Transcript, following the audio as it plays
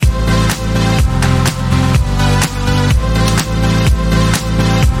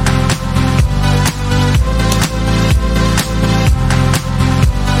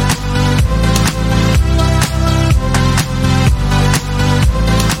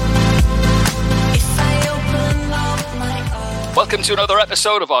Welcome to another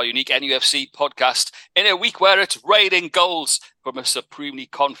episode of our unique NUFC podcast. In a week where it's raining goals from a supremely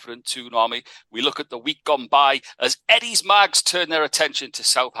confident Toon Army, we look at the week gone by as Eddie's Mags turn their attention to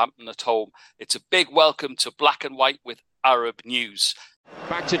Southampton at home. It's a big welcome to Black and White with Arab News.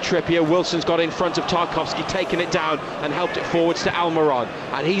 Back to Trippier. Wilson's got in front of Tarkowski, taken it down and helped it forwards to Almiron.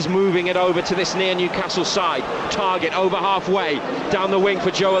 And he's moving it over to this near Newcastle side. Target over halfway. Down the wing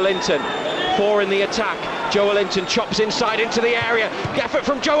for Joelinton. 4 in the attack. Joelinton chops inside into the area. Effort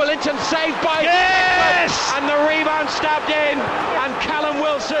from Joelinton, saved by yes! And the rebound stabbed in. And Callum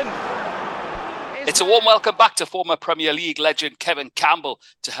Wilson. It's a warm welcome back to former Premier League legend Kevin Campbell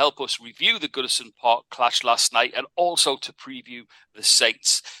to help us review the Goodison Park clash last night and also to preview the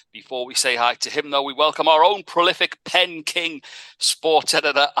Saints. Before we say hi to him, though, we welcome our own prolific pen king, sports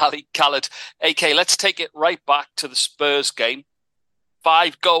editor Ali Khaled. AK, let's take it right back to the Spurs game.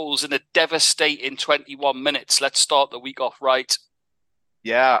 5 goals in a devastating 21 minutes. Let's start the week off right.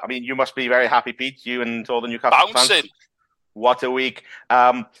 Yeah, I mean, you must be very happy, Pete, you and all the Newcastle fans. What a week.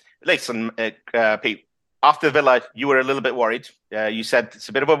 Listen, Pete, after Villa, you were a little bit worried. You said it's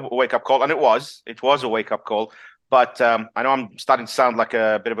a bit of a wake-up call, and it was. It was a wake-up call. But I know I'm starting to sound like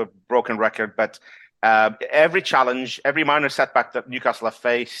a bit of a broken record, but every challenge, every minor setback that Newcastle have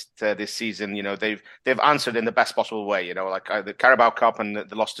faced this season, you know, they've answered in the best possible way. You know, like the Carabao Cup and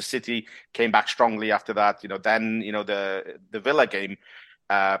the loss to City came back strongly after that. You know, then, you know, the Villa game,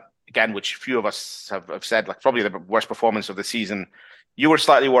 again, which few of us have said, like probably the worst performance of the season. You were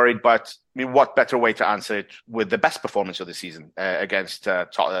slightly worried, but I mean, what better way to answer it with the best performance of the season against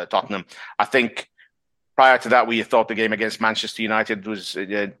Tottenham? I think prior to that, we thought the game against Manchester United was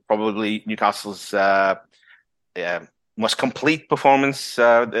probably Newcastle's most complete performance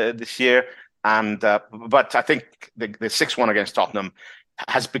this year. But I think the 6-1 against Tottenham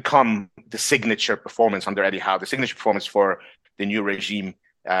has become the signature performance under Eddie Howe, the signature performance for the new regime.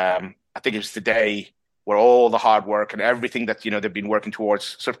 I think it was the day where all the hard work and everything that, you know, they've been working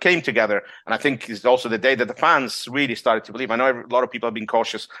towards sort of came together. And I think it's also the day that the fans really started to believe. I know a lot of people have been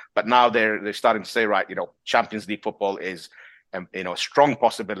cautious, but now they're starting to say, right, you know, Champions League football is, you know, a strong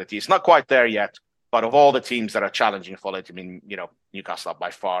possibility. It's not quite there yet, but of all the teams that are challenging for it, I mean, you know, Newcastle are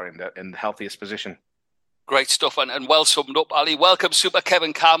by far in the healthiest position. Great stuff and well summed up, Ali. Welcome, Super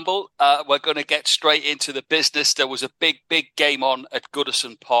Kevin Campbell. We're going to get straight into the business. There was a big game on at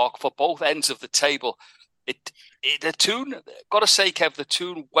Goodison Park for both ends of the table. The Toon, got to say, Kev, the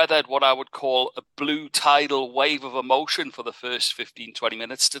Toon weathered what I would call a blue tidal wave of emotion for the first 15, 20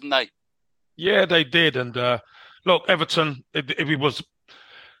 minutes, didn't they? Yeah, they did. And look, Everton, it was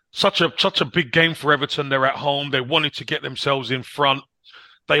such a big game for Everton. They're at home. They wanted to get themselves in front.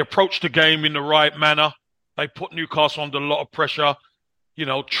 They approached the game in the right manner. They put Newcastle under a lot of pressure, you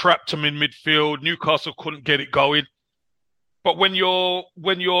know, trapped them in midfield. Newcastle couldn't get it going. But when you're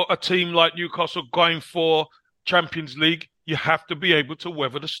a team like Newcastle going for Champions League, you have to be able to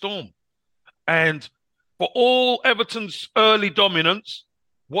weather the storm. And for all Everton's early dominance,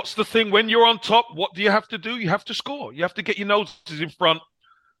 what's the thing? When you're on top, what do you have to do? You have to score. You have to get your noses in front.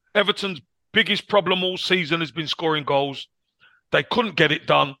 Everton's biggest problem all season has been scoring goals. They couldn't get it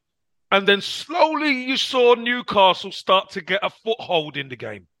done. And then slowly you saw Newcastle start to get a foothold in the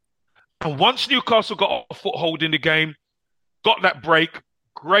game. And once Newcastle got a foothold in the game, got that break,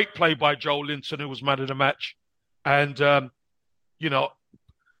 great play by Joelinton, who was man of the match. And, you know,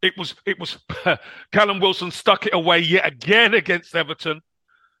 it was Callum Wilson stuck it away yet again against Everton.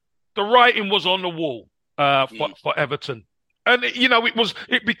 The writing was on the wall for Everton. And, you know,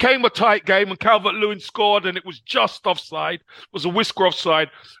 it became a tight game, and Calvert-Lewin scored, and it was just offside. It was a whisker offside.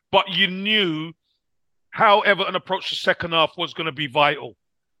 But you knew how Everton approached the second half was going to be vital.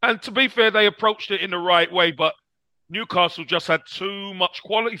 And to be fair, they approached it in the right way, but Newcastle just had too much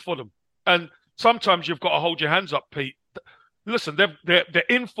quality for them. And sometimes you've got to hold your hands up, Pete. Listen, they're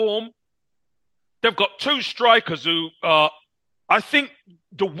in form. They've got 2 strikers who I think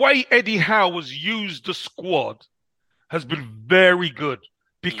the way Eddie Howe has used the squad has been very good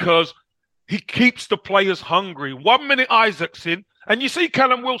because he keeps the players hungry. 1 minute Isaac's in, and you see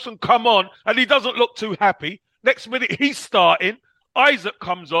Callum Wilson come on, and he doesn't look too happy. Next minute he's starting. Isaac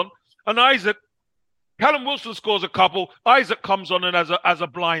comes on, and Callum Wilson scores a couple. Isaac comes on and as a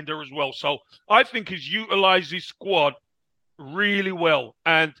blinder as well. So I think he's utilised his squad really well.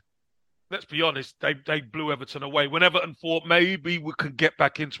 And let's be honest, they blew Everton away. When Everton thought maybe we could get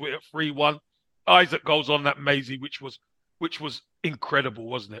back into it at 3-1, Isaac goes on that Maisie, which was incredible,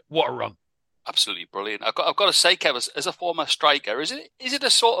 wasn't it? What a run. Absolutely brilliant. I've got to say, Kev, as a former striker, is it a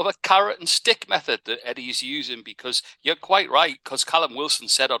sort of a carrot and stick method that Eddie's using? Because you're quite right, because Callum Wilson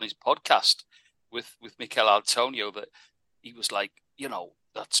said on his podcast with Mikel Antonio that he was like,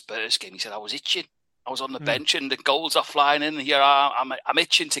 that Spurs game, he said, I was itching. I was on the bench and the goals are flying in here. I'm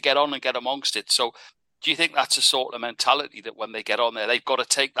itching to get on and get amongst it. So do you think that's a sort of mentality that when they get on there, they've got to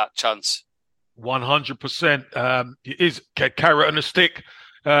take that chance? 100%. It is carrot and a stick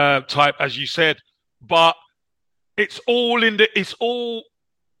type, as you said, but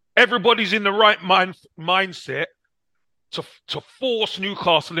everybody's in the right mindset to force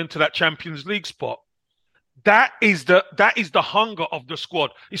Newcastle into that Champions League spot. That is the hunger of the squad.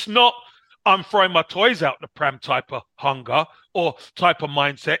 It's not I'm throwing my toys out the pram type of hunger or type of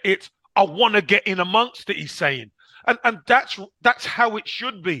mindset. It's I want to get in amongst it, he's saying. And that's how it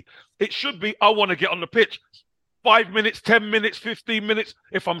should be. It should be I want to get on the pitch. 5 minutes, 10 minutes, 15 minutes.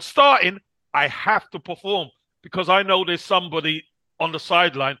 If I'm starting, I have to perform because I know there's somebody on the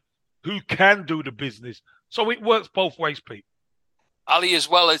sideline who can do the business. So it works both ways, Pete. Ali, as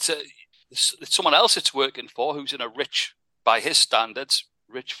well, it's someone else it's working for who's in a rich, by his standards,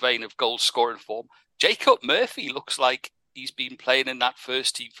 rich vein of goal scoring form. Jacob Murphy looks like he's been playing in that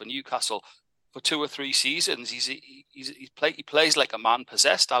first team for Newcastle for 2 or 3 seasons. He plays like a man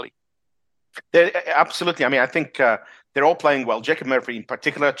possessed, Ali. Absolutely. I mean, I think they're all playing well. Jacob Murphy, in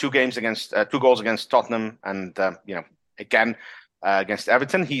particular, 2 goals against Tottenham, and again against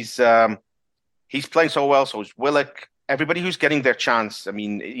Everton. He's playing so well. So is Willock. Everybody who's getting their chance. I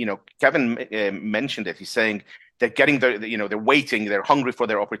mean, Kevin mentioned it. He's saying they're getting they're waiting, they're hungry for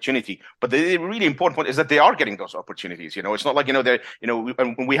their opportunity. But the really important point is that they are getting those opportunities. It's not like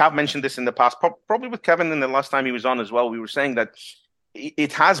we have mentioned this in the past, probably with Kevin, and the last time he was on as well. We were saying that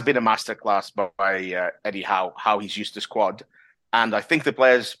it has been a masterclass by Eddie Howe, how he's used the squad, and I think the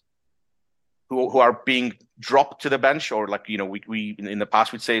players who are being dropped to the bench, or we in the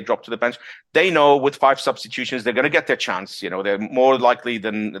past we'd say dropped to the bench, they know with 5 substitutions they're going to get their chance. They're more likely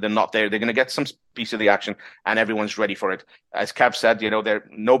than not there. They're going to get some piece of the action, and everyone's ready for it. As Kev said,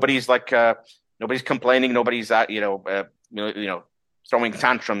 nobody's complaining, nobody's throwing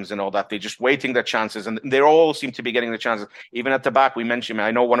tantrums and all that. They're just waiting their chances, and they all seem to be getting the chances. Even at the back, we mentioned,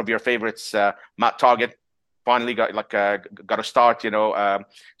 I know one of your favorites, Matt Targett, finally got a start.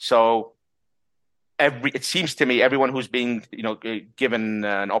 So. It seems to me everyone who's being given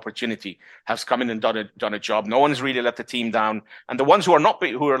an opportunity has come in and done a job. No one's really let the team down, and the ones who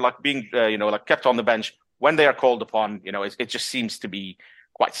are being kept on the bench when they are called upon, it just seems to be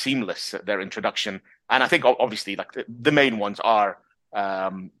quite seamless, their introduction. And I think obviously the main ones are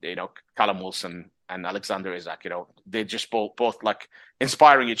Callum Wilson and Alexander Isak. They're just both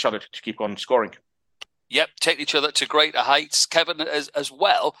inspiring each other to keep on scoring. Yep, take each other to greater heights. Kevin as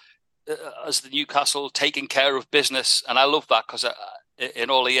well. As the Newcastle taking care of business, and I love that because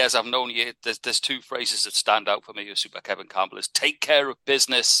in all the years I've known you, there's 2 phrases that stand out for me as Super Kevin Campbell: is take care of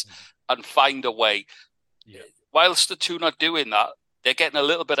business and find a way. Yeah. Whilst the 2 not doing that, they're getting a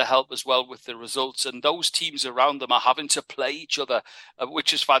little bit of help as well with the results, and those teams around them are having to play each other,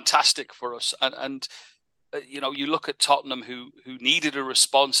 which is fantastic for us. And you look at Tottenham, who needed a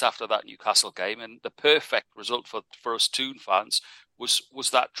response after that Newcastle game, and the perfect result for us Toon fans was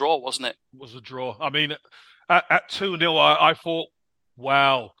that draw, wasn't it? It was a draw. I mean, at 2-0, I thought,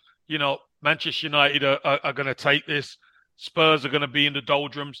 wow, Manchester United are going to take this. Spurs are going to be in the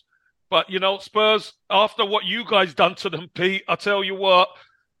doldrums. But, Spurs, after what you guys done to them, Pete, I tell you what,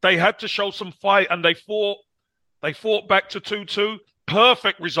 they had to show some fight, and they fought back to 2-2.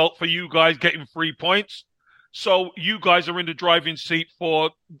 Perfect result for you guys, getting 3 points. So you guys are in the driving seat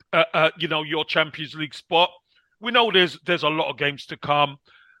for, your Champions League spot. We know there's a lot of games to come,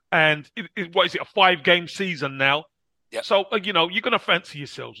 and what is it, a 5-game season now? Yep. So, you're going to fancy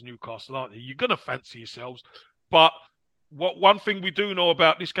yourselves, Newcastle, aren't you? You're going to fancy yourselves. But one thing we do know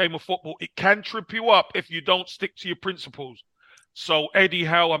about this game of football, it can trip you up if you don't stick to your principles. So Eddie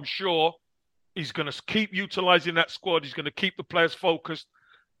Howe, I'm sure, is going to keep utilising that squad. He's going to keep the players focused.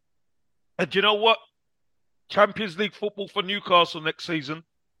 And you know what? Champions League football for Newcastle next season.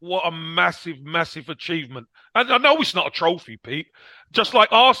 What a massive, massive achievement. And I know it's not a trophy, Pete. Just like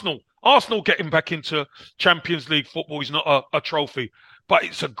Arsenal. Arsenal getting back into Champions League football is not a trophy. But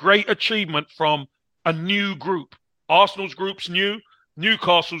it's a great achievement from a new group. Arsenal's group's new.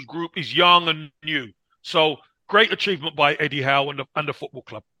 Newcastle's group is young and new. So great achievement by Eddie Howe and the football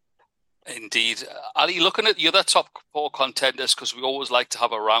club. Indeed. Ali, looking at the other top 4 contenders, because we always like to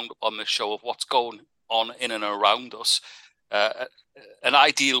have a roundup on this show of what's going on in and around us. An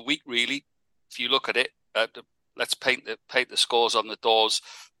ideal week, really, if you look at it. Let's paint the scores on the doors.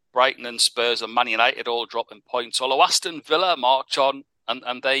 Brighton and Spurs and Man United all dropping points. Although Aston Villa march on,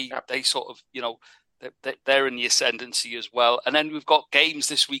 and they sort of, they're in the ascendancy as well. And then we've got games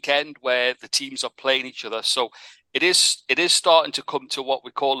this weekend where the teams are playing each other. So it is starting to come to what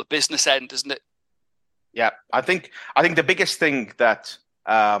we call the business end, isn't it? Yeah, I think the biggest thing that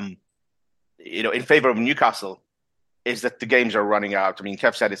in favor of Newcastle is that the games are running out. I mean,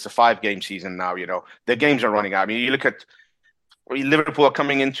 Kev said it's a 5-game season now. The games are running out. I mean, you look at Liverpool are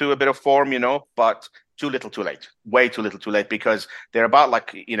coming into a bit of form, but too little, too late. Way too little, too late, because they're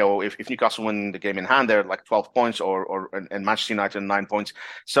about if Newcastle win the game in hand, they're like 12 points, and Manchester United 9 points.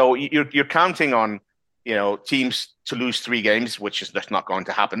 So you're counting on teams to lose 3 games, which is just not going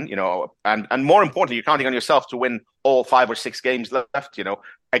to happen. And more importantly, you're counting on yourself to win all 5 or 6 games left.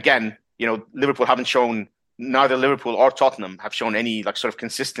 Again, Liverpool haven't shown. Neither Liverpool or Tottenham have shown any sort of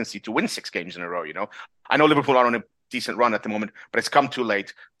consistency to win 6 games in a row. I know Liverpool are on a decent run at the moment, but it's come too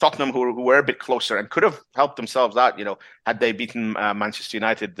late. Tottenham, who were a bit closer and could have helped themselves out, had they beaten Manchester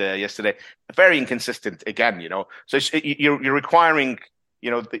United yesterday, very inconsistent again. So you're requiring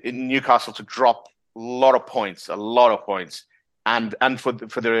Newcastle to drop a lot of points, and for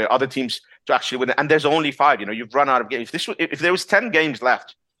the other teams to actually win. And there's only 5. You've run out of games. If there was 10 games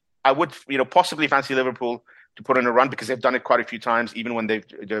left, I would, possibly fancy Liverpool to put in a run, because they've done it quite a few times, even when they've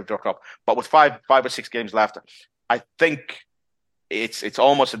dropped up. But with 5 or 6 games left, I think it's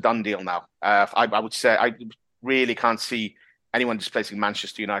almost a done deal now. I would say I really can't see anyone displacing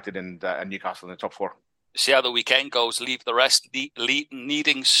Manchester United and Newcastle in the top 4. See how the weekend goes. Leave the rest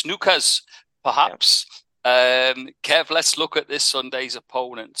needing snookers, perhaps. Yeah. Kev, let's look at this Sunday's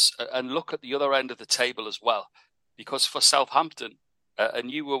opponents and look at the other end of the table as well, because for Southampton.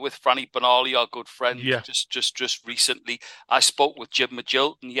 And you were with Franny Benali, our good friend, just recently. I spoke with Jim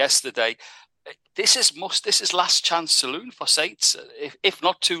Magilton yesterday. This is last chance saloon for Saints, if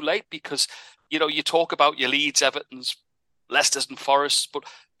not too late, because you talk about your Leeds, Evertons, Leicesters, and Forests,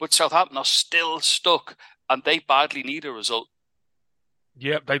 but Southampton are still stuck, and they badly need a result.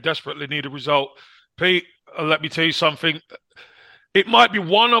 Yeah, they desperately need a result. Pete, let me tell you something. It might be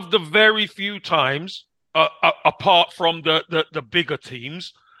one of the very few times, apart from the bigger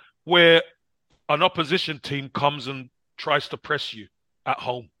teams, where an opposition team comes and tries to press you at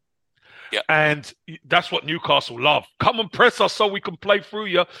home. Yeah. And that's what Newcastle love. Come and press us so we can play through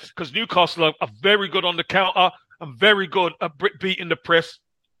you, because Newcastle are very good on the counter and very good at beating the press,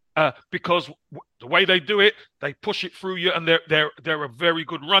 because the way they do it, they push it through you, and they're a very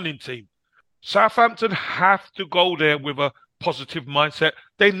good running team. Southampton have to go there with a positive mindset.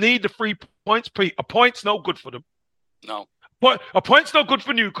 They need the 3 points, Pete. A point's no good for them. No. But a point's no good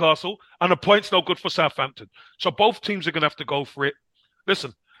for Newcastle, and a point's no good for Southampton. So both teams are going to have to go for it.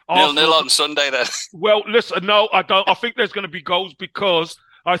 Listen. 0-0 on Sunday then. Well, listen, no, I don't. I think there's going to be goals, because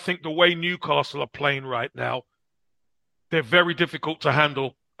I think the way Newcastle are playing right now, they're very difficult to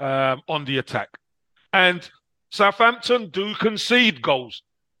handle on the attack. And Southampton do concede goals.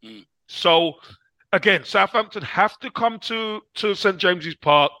 Mm. So, again, Southampton have to come to St. James's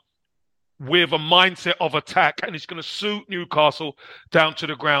Park with a mindset of attack, and it's going to suit Newcastle down to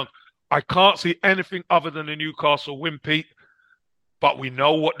the ground. I can't see anything other than a Newcastle win, Pete, but we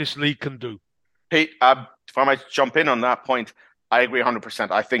know what this league can do. Pete, if I might jump in on that point, I agree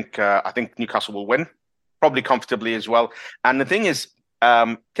 100%. I think Newcastle will win, probably comfortably as well. And the thing is,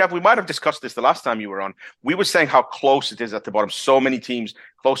 Kev, we might have discussed this the last time you were on. We were saying how close it is at the bottom. So many teams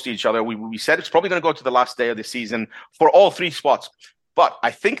close to each other. We said it's probably going to go to the last day of the season for all 3 spots. But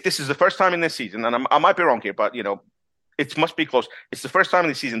I think this is the first time in this season, and I might be wrong here, but it must be close. It's the first time in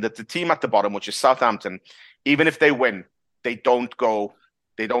the season that the team at the bottom, which is Southampton, even if they win, they don't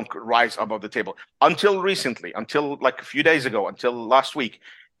rise above the table. Until recently, until like a few days ago, until last week,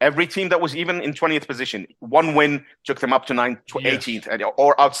 every team that was even in 20th position, one win took them up to 18th,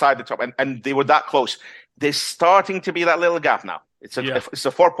 or outside the top, and they were that close. There's starting to be that little gap now. It's a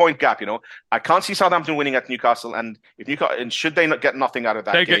 4-point gap. I can't see Southampton winning at Newcastle, and if Newcastle, and should they not get nothing out of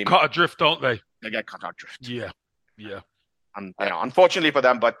that, they get cut adrift, don't they? They get cut adrift. Yeah. And unfortunately for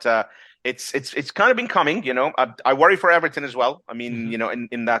them, but it's kind of been coming. I worry for Everton as well. I mean,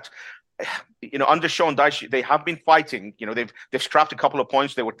 in that, under Sean Dyche, they have been fighting. They've scrapped a couple of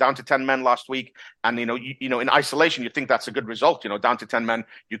points. They were down to 10 men last week, and in isolation, you think that's a good result. Down to 10 men,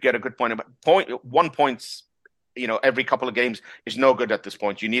 you get a good point. 1 point, every couple of games is no good at this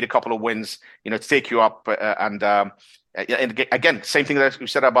point. You need a couple of wins, to take you up. And again, same thing that we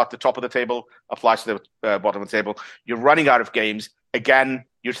said about the top of the table applies to the bottom of the table. You're running out of games. Again,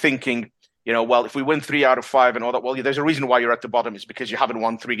 you're thinking, well, if we win 3 out of 5 and all that, well, there's a reason why you're at the bottom. Is because you haven't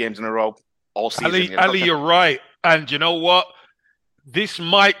won 3 games in a row all season. Ali, you're right. And you know what? This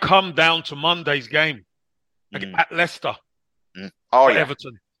might come down to Monday's game at Leicester. Oh, yeah.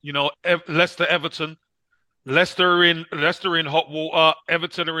 Everton. Leicester, Everton. Leicester are in hot water.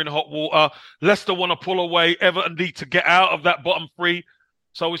 Everton are in hot water. Leicester want to pull away. Everton need to get out of that bottom three.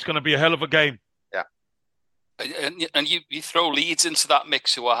 So it's going to be a hell of a game. Yeah. And you throw Leeds into that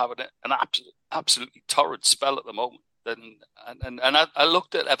mix, who are having an absolutely torrid spell at the moment. And I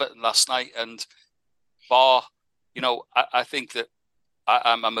looked at Everton last night, and I think that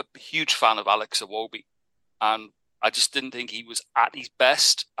I'm a huge fan of Alex Iwobi, and I just didn't think he was at his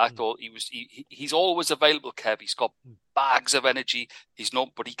best. I thought he's always available, Kev. He's got bags of energy.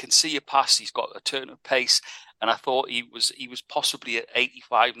 But he can see a pass. He's got a turn of pace. And I thought he was possibly at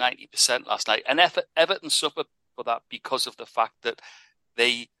 85, 90% last night. And Everton suffered for that because of the fact that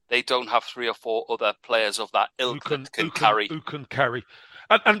they don't have 3 or 4 other players of that ilk who can carry.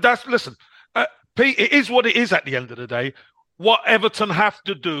 And that's, listen, Pete, it is what it is at the end of the day. What Everton have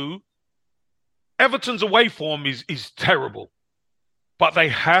to do, Everton's away form is terrible, but they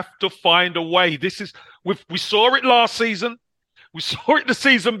have to find a way. We saw it last season. We saw it the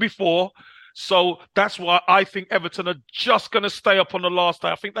season before. So that's why I think Everton are just going to stay up on the last day.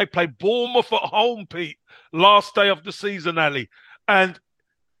 I think they play Bournemouth at home, Pete, last day of the season, Ali. And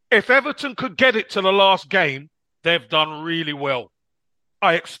if Everton could get it to the last game, they've done really well.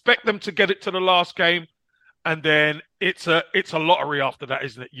 I expect them to get it to the last game. And then it's a lottery after that,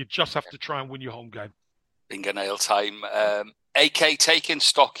 isn't it? You just have to try and win your home game. Fingernail time. AK taking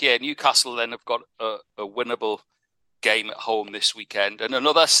stock here. Newcastle then have got a winnable game at home this weekend. And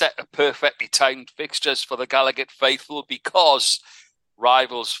another set of perfectly timed fixtures for the Gallagher faithful, because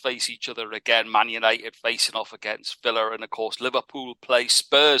rivals face each other again. Man United facing off against Villa, and of course Liverpool play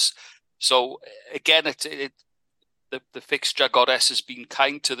Spurs. So again, the fixture goddess has been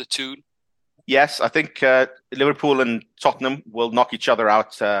kind to the tune. Yes, I think Liverpool and Tottenham will knock each other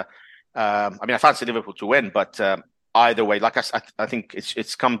out. I fancy Liverpool to win, but either way, like I think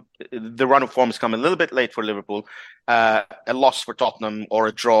it's come. The run of form has come a little bit late for Liverpool. A loss for Tottenham or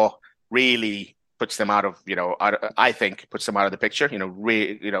a draw really puts them out of, I think puts them out of the picture.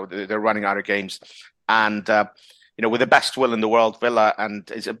 They're running out of games, and with the best will in the world, Villa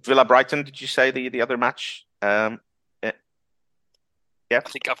is it Villa Brighton? Did you say the other match? Yeah, I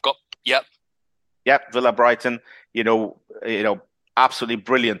think I've got. Yep. Yep, Villa Brighton, absolutely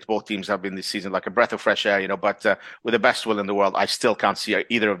brilliant. Both teams have been this season, like a breath of fresh air, but with the best will in the world, I still can't see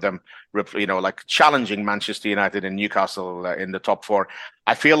either of them, challenging Manchester United and Newcastle in the top 4.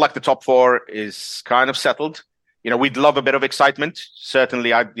 I feel like the top 4 is kind of settled. We'd love a bit of excitement.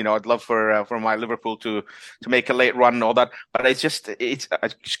 Certainly, I'd love for my Liverpool to make a late run and all that. But I just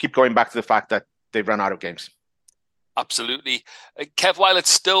keep going back to the fact that they've run out of games. Absolutely. Kev, while it's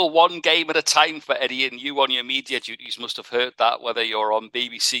still one game at a time for Eddie, and you on your media duties must have heard that, whether you're on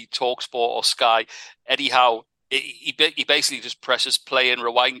BBC, TalkSport or Sky, Eddie Howe, he basically just presses play and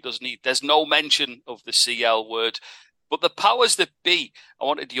rewind, doesn't he? There's no mention of the CL word. But the powers that be, I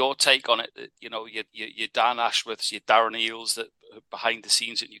wanted your take on it. Your Dan Ashworths, your Darren Eales that are behind the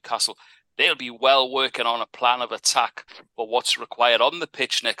scenes at Newcastle, they'll be well working on a plan of attack for what's required on the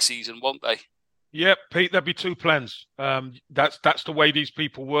pitch next season, won't they? Yeah, Pete, there'd be 2 plans. That's the way these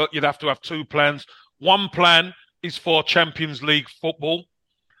people work. You'd have to have 2 plans. One plan is for Champions League football.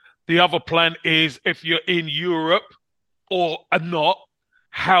 The other plan is, if you're in Europe or not,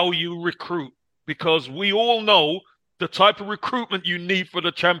 how you recruit. Because we all know the type of recruitment you need for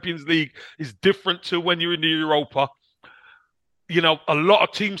the Champions League is different to when you're in the Europa. A lot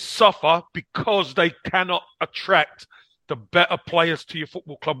of teams suffer because they cannot attract the better players to your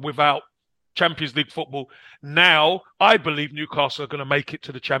football club without Champions League football. Now, I believe Newcastle are going to make it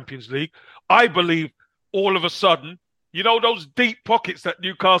to the Champions League. I believe all of a sudden, those deep pockets that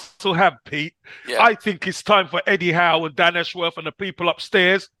Newcastle have, Pete. Yeah. I think it's time for Eddie Howe and Dan Ashworth and the people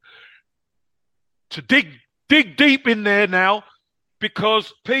upstairs to dig deep in there now,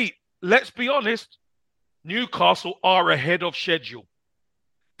 because, Pete, let's be honest, Newcastle are ahead of schedule.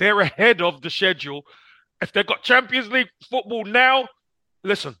 They're ahead of the schedule. If they've got Champions League football now,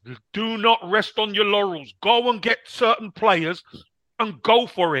 listen, do not rest on your laurels. Go and get certain players and go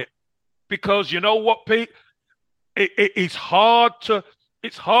for it. Because you know what, Pete? It's hard to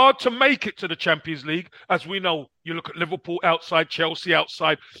make it to the Champions League. As we know, you look at Liverpool outside, Chelsea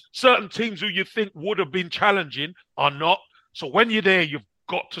outside. Certain teams who you think would have been challenging are not. So when you're there, you've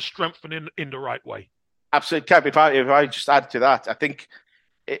got to strengthen in the right way. Absolutely, Kev. If I just add to that, I think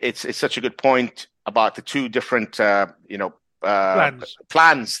it's such a good point about the 2 different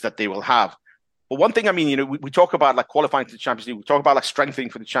plans that they will have. But one thing, we talk about like qualifying to the Champions League, we talk about like strengthening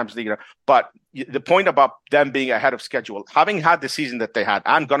for the Champions League, but the point about them being ahead of schedule, having had the season that they had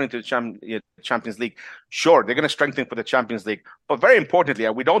and gone into the Champions League, sure, they're going to strengthen for the Champions League. But very importantly,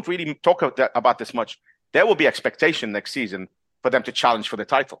 we don't really talk about this much. there will be expectation next season for them to challenge for the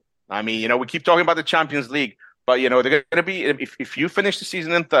title. I mean, we keep talking about the Champions League, but, they're going to be, if you finish the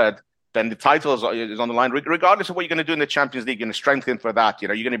season in third, then the title is on the line. Regardless of what you're going to do in the Champions League, you're going to strengthen for that.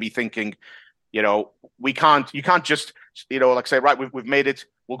 You're going to be thinking, you can't just, say, right, we've made it,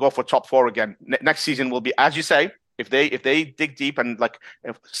 we'll go for top 4 again. Next season will be, as you say, if they dig deep and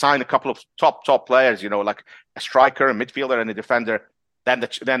sign a couple of top players, like a striker, a midfielder, and a defender, then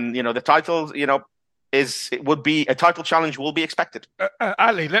the title, would be a title challenge will be expected.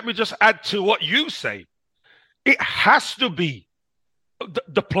 Ali, let me just add to what you say. It has to be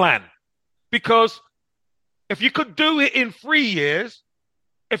the plan, because if you could do it in 3 years,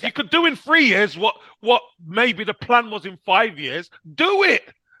 what maybe the plan was in 5 years, do it.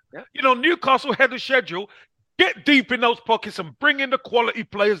 Yeah. Newcastle had a schedule. Get deep in those pockets and bring in the quality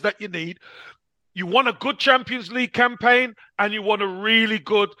players that you need. You want a good Champions League campaign and you want a really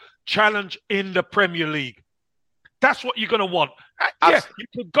good challenge in the Premier League. That's what you're going to want. Yeah, you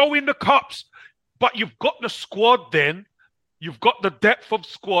could go in the cups, but you've got the squad then. You've got the depth of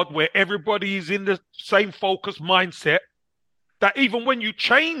squad where everybody is in the same focus mindset, that even when you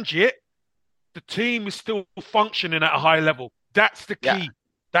change it, the team is still functioning at a high level. That's the key. Yeah.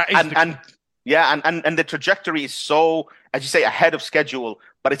 That is the key. And the trajectory is so, as you say, ahead of schedule,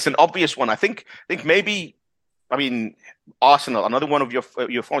 but it's an obvious one. I think maybe, Arsenal, another one of your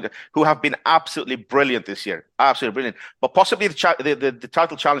former, who have been absolutely brilliant this year, absolutely brilliant. But possibly the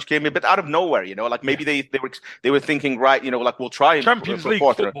title challenge came a bit out of nowhere. Maybe they were thinking, right, we'll try and Champions League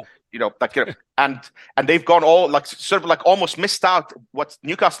football. And they've gone all almost missed out what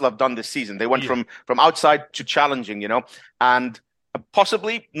Newcastle have done this season. They went from outside to challenging, and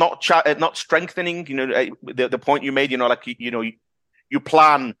possibly not strengthening. The point you made. You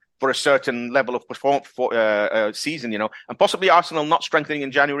plan for a certain level of performance for season, and possibly Arsenal not strengthening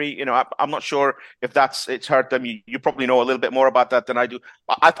in January. I'm not sure if it's hurt them. You probably know a little bit more about that than I do.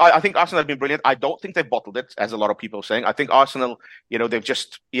 I think Arsenal have been brilliant. I don't think they've bottled it, as a lot of people are saying. I think Arsenal, they've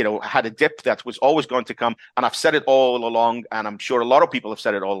just, had a dip that was always going to come. And I've said it all along, and I'm sure a lot of people have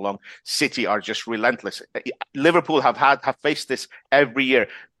said it all along. City are just relentless. Liverpool have faced this every year.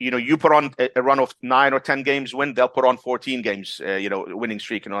 You put on a run of 9 or 10 games win, they'll put on 14 games, winning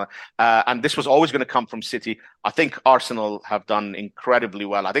streak and all that. And this was always going to come from City. I think Arsenal have done incredibly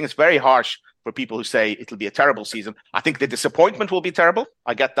well. I think it's very harsh for people who say it'll be a terrible season. I think the disappointment will be terrible.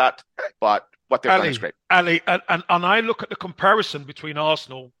 I get that. But what they've done is great. Ali, and I look at the comparison between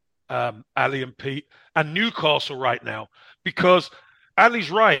Arsenal, Ali and Pete, and Newcastle right now, because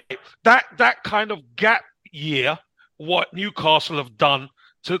Ali's right. That kind of gap year, what Newcastle have done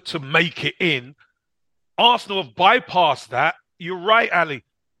to make it in, Arsenal have bypassed that. You're right, Ali,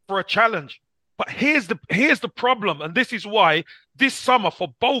 for a challenge. But here's the problem, and this is why this summer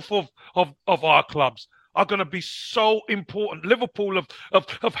for both of our clubs are going to be so important. Liverpool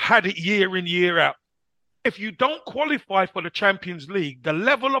have had it year in, year out. If you don't qualify for the Champions League, the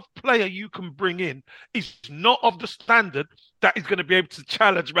level of player you can bring in is not of the standard that is going to be able to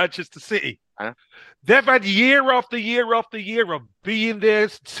challenge Manchester City. They've had year after year after year of being there,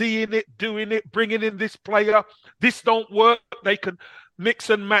 seeing it, doing it, bringing in this player. This don't work. They can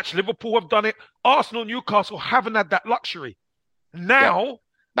mix and match. Liverpool have done it. Arsenal, Newcastle haven't had that luxury. Now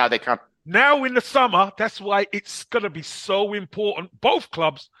they can't. Now in the summer, that's why it's going to be so important. Both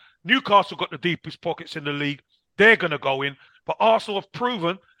clubs, Newcastle got the deepest pockets in the league. They're going to go in. But Arsenal have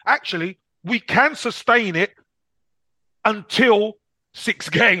proven, actually, we can sustain it until 6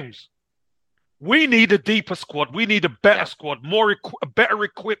 games. We need a deeper squad. We need a better squad, a better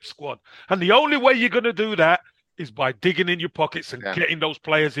equipped squad. And the only way you're going to do that is by digging in your pockets and getting those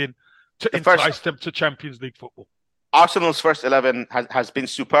players in to entice them to Champions League football. Arsenal's first 11 has been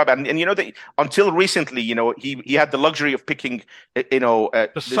superb, and until recently, he had the luxury of picking,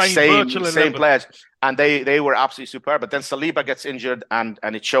 the same players, and they were absolutely superb. But then Saliba gets injured, and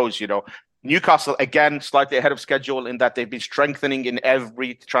it shows. Newcastle again slightly ahead of schedule in that they've been strengthening in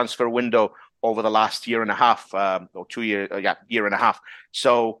every transfer window over the last year and a half, or 2 years, year and a half.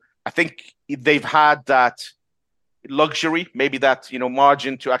 So I think they've had that luxury, maybe that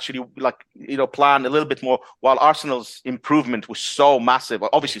margin to actually plan a little bit more, while Arsenal's improvement was so massive.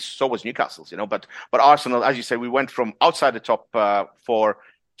 Obviously so was Newcastle's, but Arsenal, as you say, we went from outside the top 4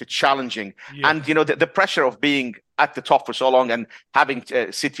 to challenging, and the pressure of being at the top for so long and having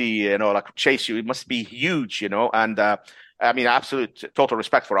City chase you, it must be huge, and absolute total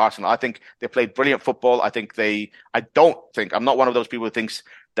respect for Arsenal. I think they played brilliant football. I'm not one of those people who thinks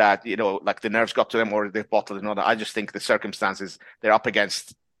that, the nerves got to them or they've bottled it. I just think the circumstances they're up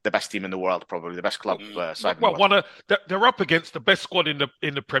against, the best team in the world, probably the best club side. Well, they're up against the best squad in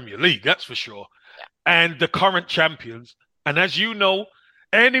the Premier League, that's for sure, and the current champions. And as you know,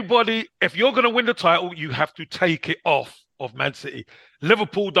 if you're going to win the title, you have to take it off of Man City.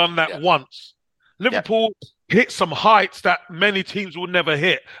 Liverpool done that once. Liverpool hit some heights that many teams will never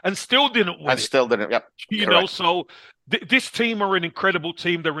hit, and still didn't win. So this team are an incredible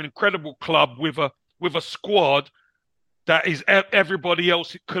team. They're an incredible club with a squad that is everybody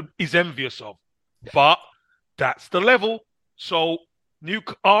else is envious of. But that's the level. So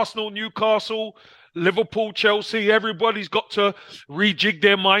Arsenal, Newcastle, Liverpool, Chelsea, everybody's got to rejig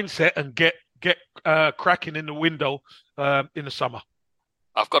their mindset and get cracking in the window in the summer.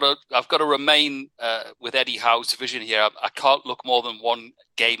 I've got to remain with Eddie Howe's vision here. I can't look more than one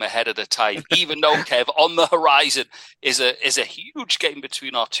game ahead at a time, even though, Kev, on the horizon is a huge game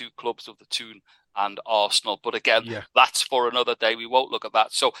between our two clubs of the Toon and Arsenal. But again, that's for another day. We won't look at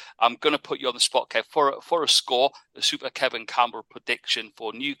that. So I'm going to put you on the spot, Kev, for a score, the Super Kevin Campbell prediction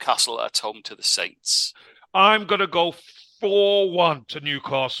for Newcastle at home to the Saints. I'm going to go 4-1 to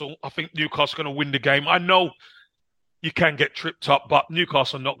Newcastle. I think Newcastle's going to win the game. I know you can get tripped up, but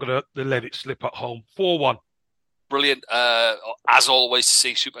Newcastle are not going to let it slip at home. 4-1. Brilliant. As always, to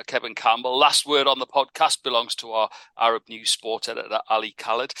see Super Kevin Campbell. Last word on the podcast belongs to our Arab News sport editor, Ali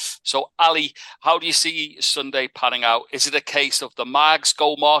Khaled. So, Ali, how do you see Sunday panning out? Is it a case of the Mags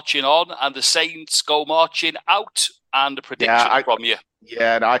go marching on and the Saints go marching out? And a prediction from you?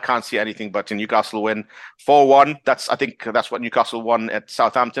 Yeah, no, I can't see anything but a Newcastle win. 4-1. I think that's what Newcastle won at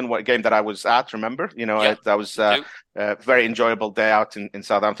Southampton, what game that I was at, remember? That was a very enjoyable day out in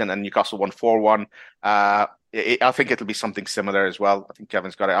Southampton, and Newcastle won 4-1. I think it'll be something similar as well. I think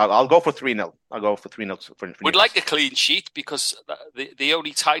Kevin's got it. I'll go for 3-0. I'll go for 3-0 for We'd like a clean sheet, because the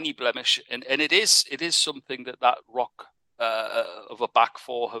only tiny blemish, and it is something that rock of a back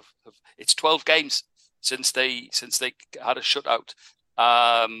four have it's 12 games since they had a shutout.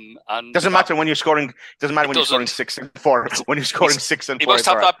 And doesn't matter when you're scoring. Doesn't matter when you're scoring 6 and 4. When you're scoring 6 and 4, he must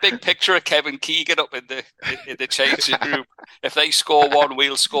have that big picture of Kevin Keegan up in the changing room. If they score 1,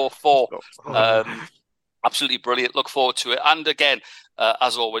 we'll score 4. Absolutely brilliant. Look forward to it. And again,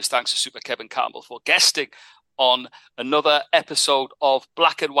 as always, thanks to Super Kevin Campbell for guesting on another episode of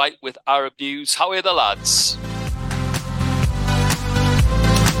Black and White with Arab News. How are the lads?